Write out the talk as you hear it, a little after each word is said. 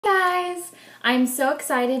guys! I'm so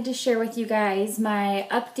excited to share with you guys my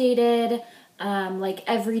updated like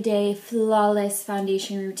everyday flawless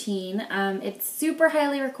foundation routine. It's super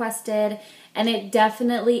highly requested and it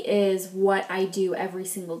definitely is what I do every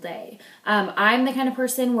single day. I'm the kind of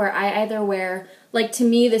person where I either wear, like to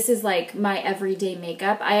me this is like my everyday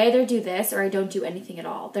makeup. I either do this or I don't do anything at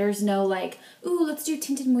all. There's no like, ooh, let's do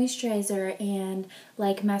tinted moisturizer and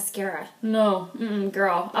like mascara. No,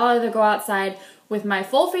 girl. I'll either go outside with my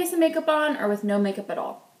full face of makeup on or with no makeup at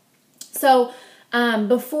all. So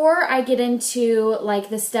before I get into like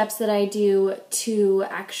the steps that I do to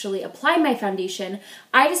actually apply my foundation,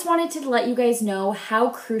 I just wanted to let you guys know how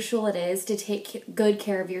crucial it is to take good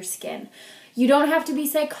care of your skin. You don't have to be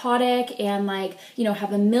psychotic and like, you know,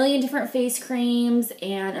 have a million different face creams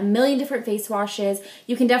and a million different face washes.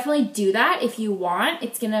 You can definitely do that if you want.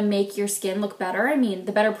 It's going to make your skin look better. I mean,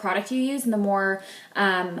 the better product you use and the more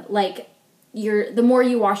the more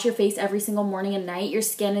you wash your face every single morning and night, your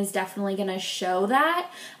skin is definitely going to show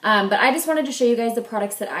that. But I just wanted to show you guys the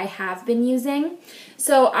products that I have been using.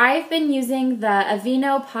 So I've been using the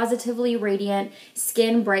Aveeno Positively Radiant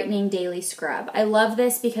Skin Brightening Daily Scrub. I love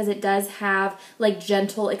this because it does have like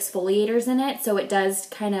gentle exfoliators in it. So it does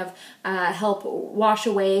kind of help wash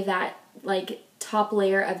away that like top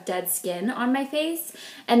layer of dead skin on my face.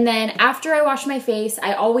 And then after I wash my face,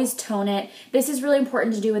 I always tone it. This is really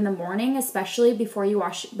important to do in the morning, especially before you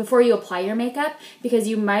apply your makeup, because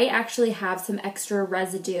you might actually have some extra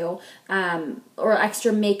residue or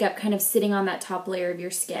extra makeup kind of sitting on that top layer of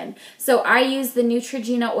your skin. So I use the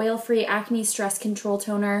Neutrogena Oil-Free Acne Stress Control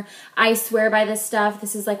Toner. I swear by this stuff.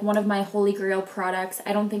 This is like one of my holy grail products.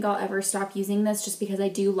 I don't think I'll ever stop using this just because I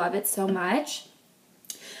do love it so much.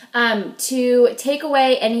 To take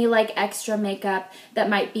away any like extra makeup that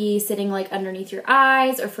might be sitting like underneath your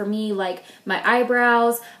eyes, or for me like my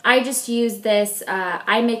eyebrows. I just use this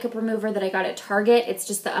eye makeup remover that I got at Target. It's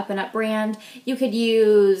just the Up and Up brand. You could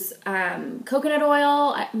use coconut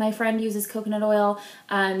oil. My friend uses coconut oil.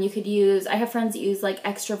 You could use, I have friends that use like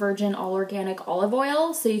extra virgin all organic olive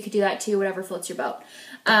oil, so you could do that too, whatever floats your boat.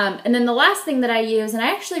 And then the last thing that I use, and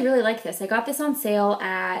I actually really like this, I got this on sale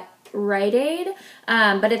at Rite Aid,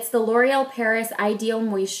 but it's the L'Oreal Paris Ideal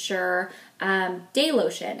Moisture Day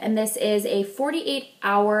Lotion, and this is a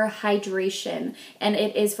 48-hour hydration, and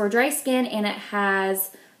it is for dry skin, and it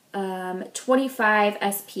has 25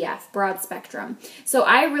 SPF, broad spectrum. So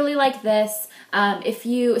I really like this.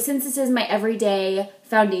 Since this is my everyday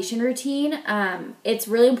foundation routine, it's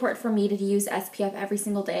really important for me to use SPF every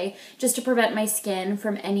single day just to prevent my skin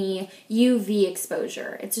from any UV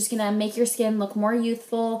exposure. It's just gonna make your skin look more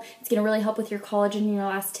youthful. It's gonna really help with your collagen and your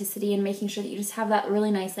elasticity and making sure that you just have that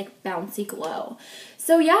really nice like bouncy glow.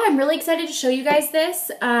 So yeah, I'm really excited to show you guys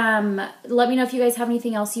this. Let me know if you guys have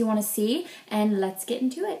anything else you want to see, and let's get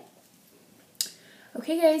into it.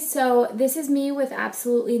 Okay guys, so this is me with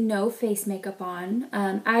absolutely no face makeup on.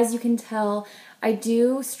 As you can tell, I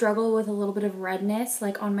do struggle with a little bit of redness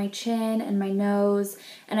like on my chin and my nose,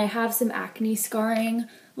 and I have some acne scarring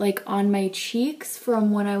like on my cheeks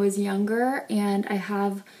from when I was younger, and I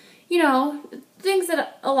have, you know, things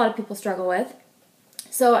that a lot of people struggle with.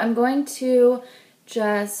 So I'm going to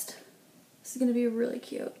this is going to be really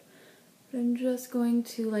cute, but I'm just going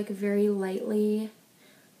to like very lightly,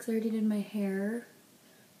 because I already did my hair,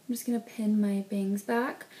 I'm just going to pin my bangs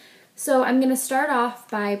back. So I'm going to start off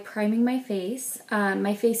by priming my face.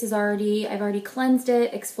 My face is I've already cleansed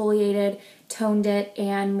it, exfoliated, toned it,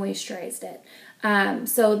 and moisturized it.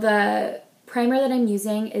 So the primer that I'm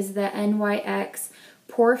using is the NYX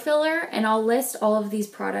Pore Filler, and I'll list all of these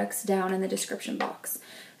products down in the description box.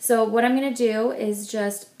 So what I'm going to do is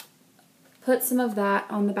just put some of that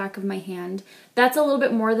on the back of my hand. That's a little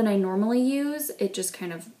bit more than I normally use. It just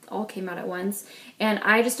kind of all came out at once. And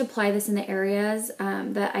I just apply this in the areas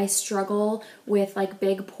that I struggle with like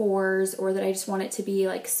big pores, or that I just want it to be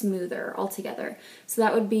like smoother altogether. So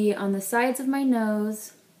that would be on the sides of my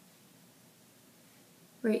nose,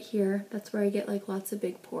 right here. That's where I get like lots of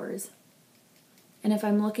big pores. And if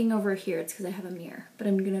I'm looking over here, it's because I have a mirror, but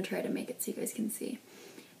I'm going to try to make it so you guys can see.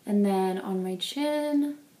 And then on my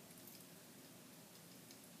chin,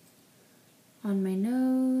 on my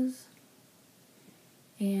nose,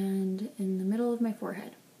 and in the middle of my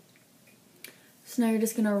forehead. So now you're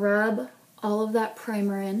just going to rub all of that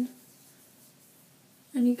primer in,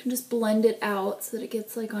 and you can just blend it out so that it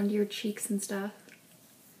gets like onto your cheeks and stuff.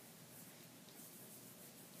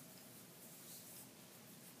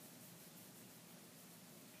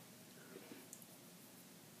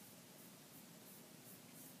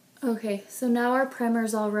 Okay, so now our primer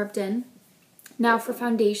is all rubbed in. Now for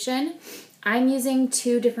foundation, I'm using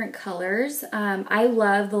 2 different colors. I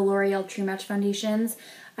love the L'Oreal True Match foundations.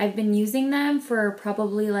 I've been using them for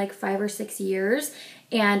probably like 5 or 6 years,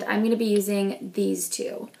 and I'm going to be using these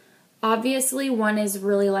 2. Obviously, one is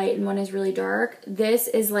really light and one is really dark. This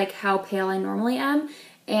is like how pale I normally am,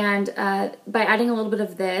 and by adding a little bit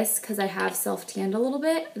of this, because I have self-tanned a little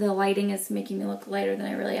bit, the lighting is making me look lighter than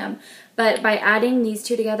I really am, but by adding these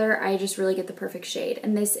 2 together, I just really get the perfect shade.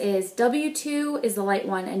 And this is W2 is the light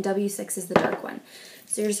one, and W6 is the dark one.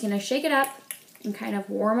 So you're just going to shake it up and kind of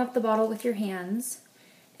warm up the bottle with your hands,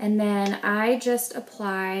 and then I just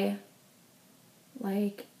apply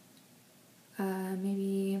like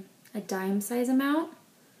maybe a dime size amount.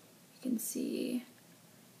 You can see,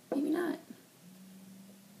 maybe not.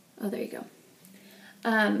 Oh, there you go.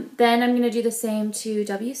 Then I'm going to do the same to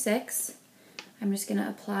W6. I'm just going to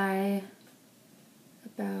apply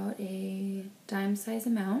about a dime size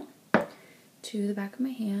amount to the back of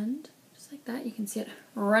my hand, just like that. You can see it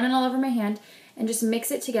running all over my hand, and just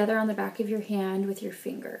mix it together on the back of your hand with your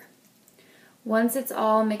finger. Once it's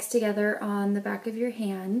all mixed together on the back of your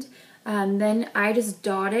hand, then I just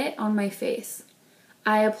dot it on my face.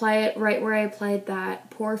 I apply it right where I applied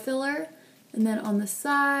that pore filler, and then on the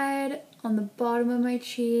side, on the bottom of my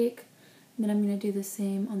cheek, and then I'm going to do the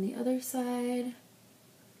same on the other side.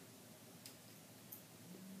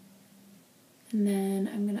 And then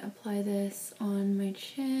I'm going to apply this on my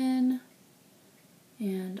chin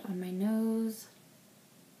and on my nose,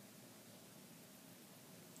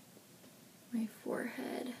 my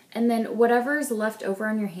forehead. And then whatever's left over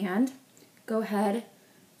on your hand, go ahead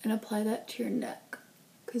and apply that to your neck,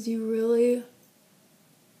 because you really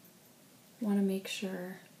want to make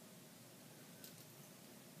sure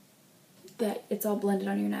that it's all blended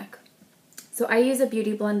on your neck. So I use a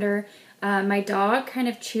beauty blender. My dog kind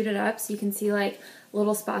of chewed it up, so you can see like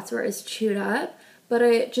little spots where it's chewed up, but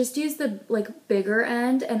I just use the like bigger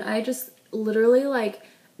end, and I just literally like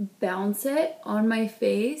bounce it on my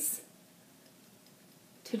face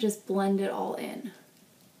to just blend it all in.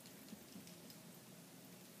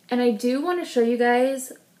 And I do want to show you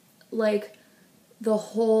guys like the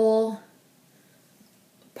whole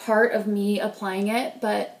part of me applying it,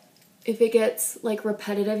 but if it gets like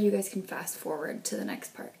repetitive, you guys can fast forward to the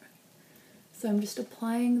next part. So I'm just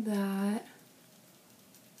applying that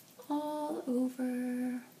all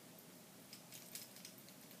over.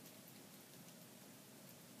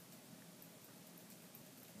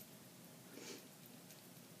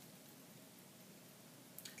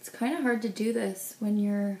 It's kind of hard to do this when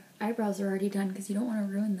your eyebrows are already done because you don't want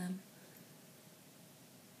to ruin them.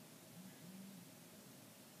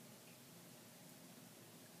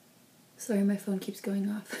 Sorry, my phone keeps going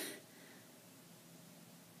off.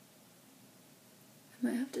 I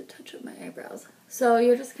might have to touch up my eyebrows. So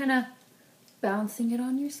you're just kind of bouncing it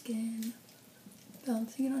on your skin,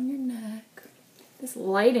 bouncing it on your neck. This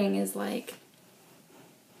lighting is like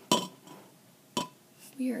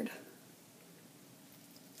weird.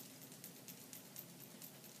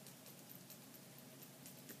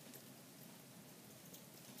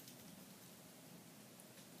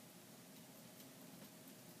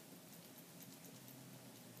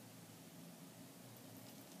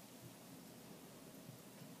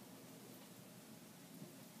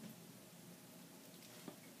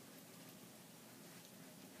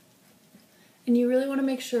 And you really want to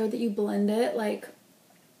make sure that you blend it like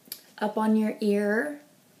up on your ear,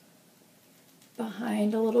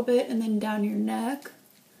 behind a little bit, and then down your neck.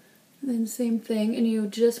 And then same thing, and you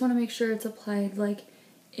just want to make sure it's applied like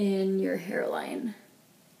in your hairline.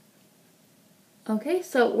 Okay,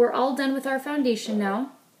 so we're all done with our foundation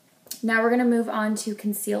now. Now we're going to move on to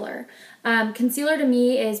concealer. Concealer to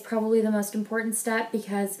me is probably the most important step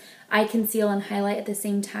because I conceal and highlight at the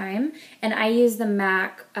same time. And I use the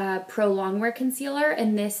MAC Pro Longwear Concealer,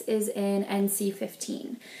 and this is in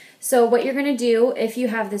NC15. So what you're going to do if you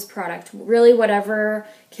have this product, really whatever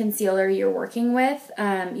concealer you're working with,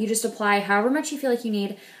 you just apply however much you feel like you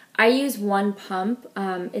need. I use 1 pump.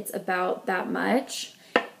 It's about that much.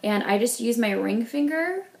 And I just use my ring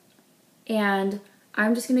finger, and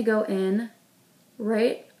I'm just going to go in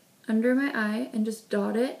right under my eye and just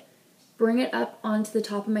dot it, bring it up onto the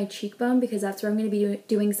top of my cheekbone because that's where I'm going to be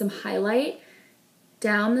doing some highlight,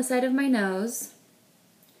 down the side of my nose,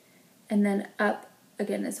 and then up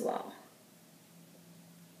again as well.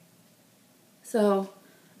 So,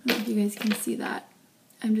 I don't know if you guys can see that.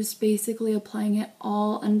 I'm just basically applying it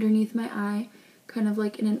all underneath my eye, kind of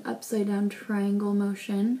like in an upside down triangle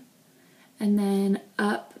motion, and then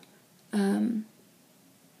up,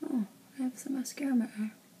 oh, I have some mascara in my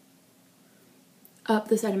eye, up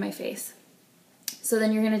the side of my face. So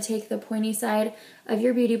then you're going to take the pointy side of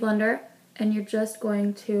your beauty blender And you're just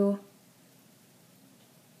going to,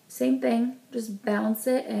 same thing, just bounce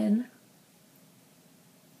it in.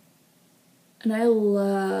 And I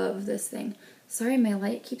love this thing. Sorry, my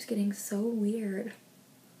light keeps getting so weird.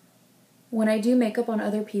 When I do makeup on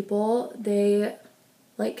other people, they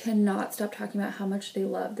like cannot stop talking about how much they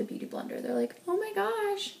love the Beauty Blender. They're like, oh my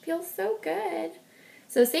gosh, feels so good.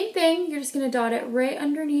 So same thing, you're just gonna dot it right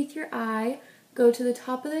underneath your eye, go to the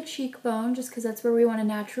top of the cheekbone, just because that's where we wanna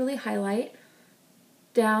naturally highlight,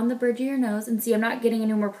 down the bridge of your nose, and see, I'm not getting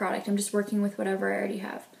any more product, I'm just working with whatever I already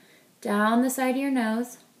have. Down the side of your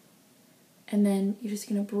nose, and then you're just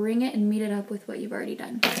gonna bring it and meet it up with what you've already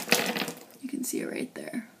done. You can see it right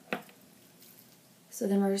there. So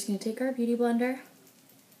then we're just gonna take our Beauty Blender,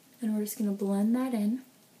 and we're just gonna blend that in.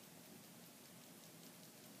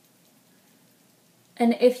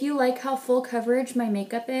 And if you like how full coverage my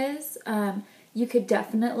makeup is, you could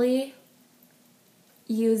definitely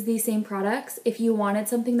use these same products. If you wanted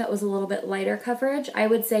something that was a little bit lighter coverage, I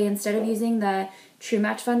would say instead of using the True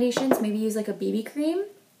Match foundations, maybe use like a BB cream.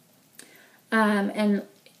 And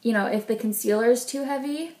you know, if the concealer is too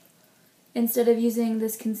heavy, instead of using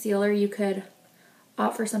this concealer, you could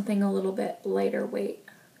opt for something a little bit lighter weight.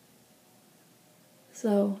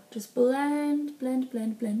 So just blend, blend,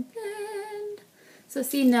 blend, blend, blend. So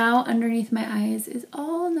see, now underneath my eyes is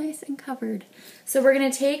all nice and covered. So we're gonna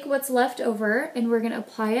take what's left over and we're gonna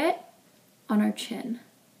apply it on our chin.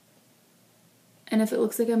 And if it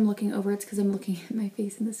looks like I'm looking over, it's because I'm looking at my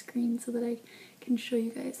face in the screen so that I can show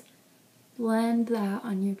you guys. Blend that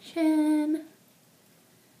on your chin.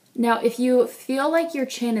 Now, if you feel like your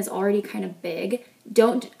chin is already kind of big,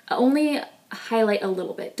 only highlight a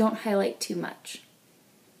little bit. Don't highlight too much.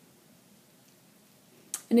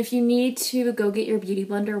 And if you need to go get your Beauty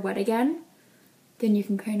Blender wet again, then you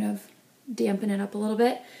can kind of dampen it up a little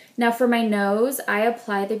bit. Now for my nose, I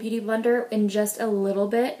apply the Beauty Blender in just a little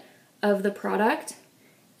bit of the product,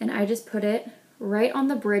 and I just put it right on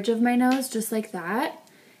the bridge of my nose, just like that.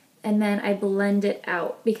 And then I blend it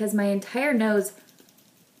out because my entire nose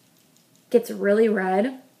gets really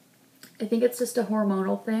red. I think it's just a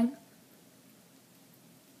hormonal thing.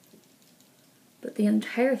 But the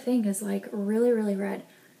entire thing is like really, really red.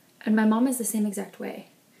 And my mom is the same exact way.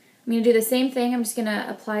 I'm going to do the same thing. I'm just going to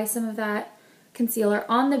apply some of that concealer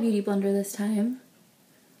on the Beauty Blender this time.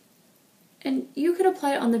 And you could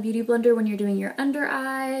apply it on the Beauty Blender when you're doing your under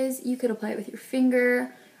eyes. You could apply it with your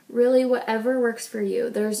finger. Really, whatever works for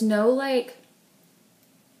you. There's no like,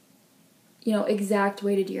 you know, exact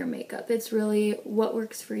way to do your makeup. It's really what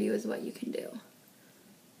works for you is what you can do.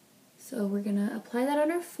 So we're going to apply that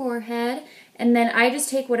on our forehead. And then I just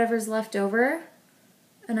take whatever's left over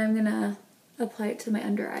and I'm going to apply it to my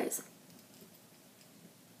under eyes.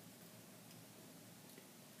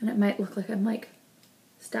 And it might look like I'm like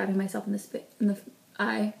stabbing myself in the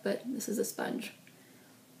eye, but this is a sponge.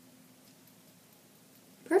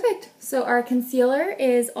 Perfect. So our concealer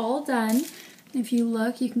is all done. If you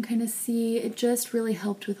look, you can kind of see it just really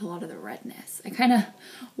helped with a lot of the redness. I kind of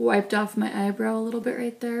wiped off my eyebrow a little bit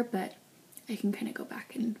right there, but I can kind of go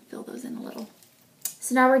back and fill those in a little.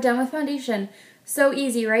 So now we're done with foundation. So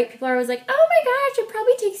easy, right? People are always like, oh my gosh, it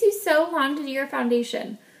probably takes you so long to do your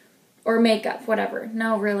foundation or makeup, whatever.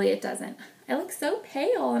 No, really, it doesn't. I look so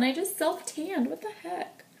pale and I just self-tanned. What the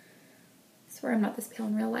heck? I swear I'm not this pale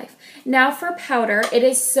in real life. Now for powder, it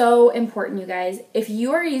is so important, you guys. If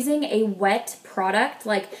you are using a wet product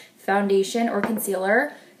like foundation or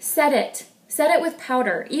concealer, set it. Set it with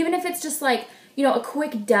powder. Even if it's just like, you know, a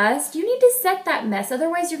quick dust, you need to set that mess.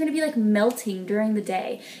 Otherwise, you're going to be like melting during the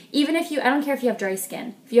day. Even if I don't care if you have dry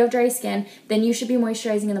skin. If you have dry skin, then you should be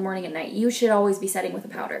moisturizing in the morning and night. You should always be setting with a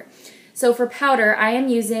powder. So for powder, I am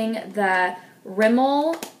using the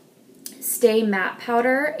Rommel Stay Matte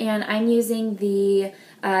Powder, and I'm using the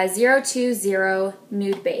 020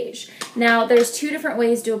 Nude Beige. Now, there's two different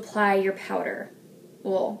ways to apply your powder.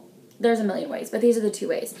 Well, there's a million ways, but these are the two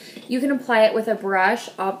ways. You can apply it with a brush.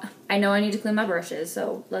 I know I need to clean my brushes,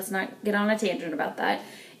 so let's not get on a tangent about that.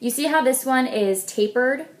 You see how this one is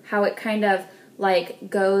tapered? How it kind of like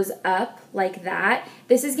goes up like that.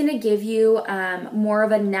 This is going to give you more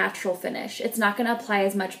of a natural finish. It's not going to apply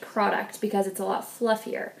as much product because it's a lot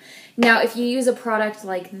fluffier. Now, if you use a product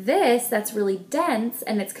like this that's really dense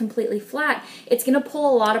and it's completely flat, it's going to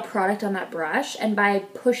pull a lot of product on that brush, and by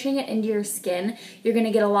pushing it into your skin, you're going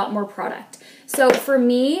to get a lot more product. So for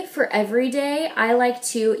me, for every day, I like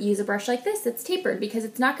to use a brush like this that's tapered because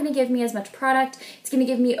it's not going to give me as much product. It's going to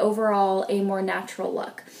give me overall a more natural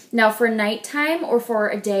look. Now for nighttime or for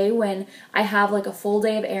a day when I have like a full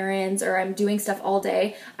day of errands or I'm doing stuff all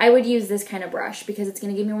day, I would use this kind of brush because it's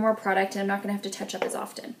going to give me more product and I'm not going to have to touch up as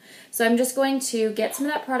often. So I'm just going to get some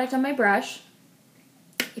of that product on my brush.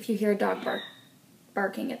 If you hear a dog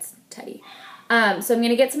barking, it's Teddy. So I'm going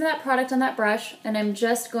to get some of that product on that brush and I'm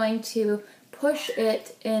just going to push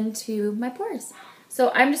it into my pores. So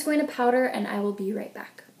I'm just going to powder and I will be right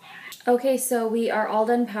back. Okay, so we are all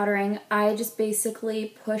done powdering. I just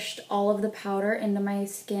basically pushed all of the powder into my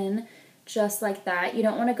skin just like that. You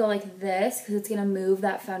don't want to go like this because it's going to move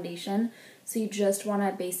that foundation. So you just want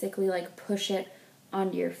to basically like push it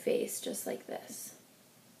onto your face just like this.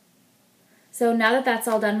 So now that that's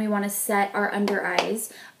all done, we want to set our under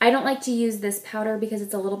eyes. I don't like to use this powder because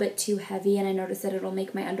it's a little bit too heavy and I notice that it'll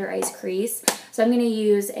make my under eyes crease. So I'm going to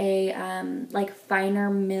use a like finer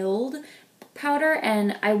milled powder,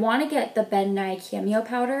 and I want to get the Ben Nye Cameo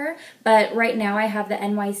powder, but right now I have the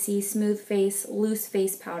NYX Smooth Face Loose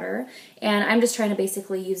Face Powder, and I'm just trying to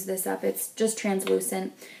basically use this up. It's just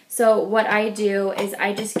translucent. So what I do is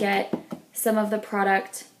I just get some of the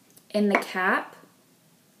product in the cap,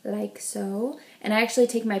 like so, and I actually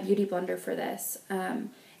take my beauty blender for this,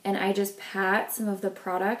 and I just pat some of the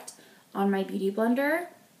product on my beauty blender,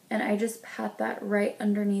 and I just pat that right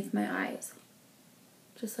underneath my eyes.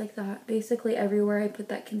 Just like that. Basically everywhere I put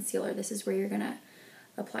that concealer, this is where you're going to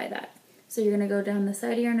apply that. So you're going to go down the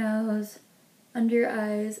side of your nose, under your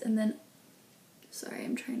eyes, and then, sorry,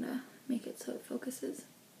 I'm trying to make it so it focuses.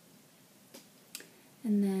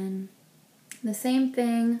 And then the same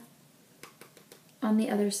thing on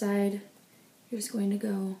the other side. You're just going to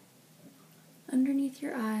go underneath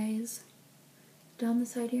your eyes, down the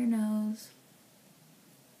side of your nose,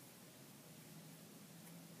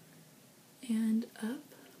 and up.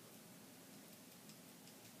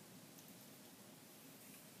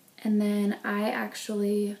 And then I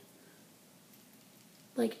actually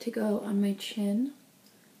like to go on my chin.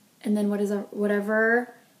 And then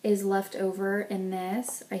whatever is left over in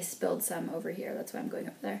this, I spilled some over here. That's why I'm going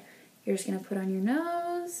up there. You're just going to put on your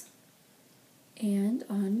nose and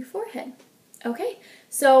on your forehead. Okay,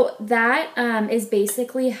 so that is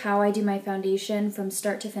basically how I do my foundation from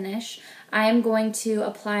start to finish. I am going to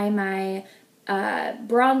apply my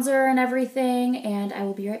bronzer and everything, and I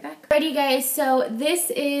will be right back. Alrighty guys, so this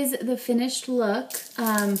is the finished look.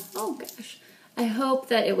 Oh gosh. I hope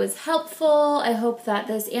that it was helpful. I hope that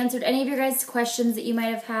this answered any of your guys' questions that you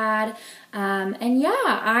might have had. And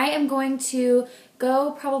yeah, I am going to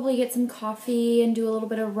go probably get some coffee and do a little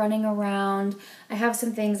bit of running around. I have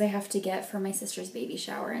some things I have to get for my sister's baby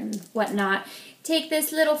shower and whatnot. Take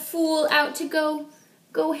this little fool out to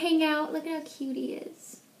go hang out. Look at how cute he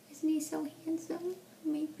is. Isn't he so handsome?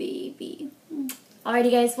 My baby.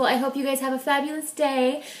 Alrighty guys, well I hope you guys have a fabulous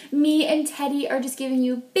day. Me and Teddy are just giving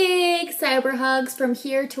you big cyber hugs from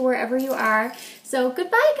here to wherever you are. So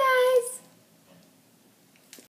goodbye guys!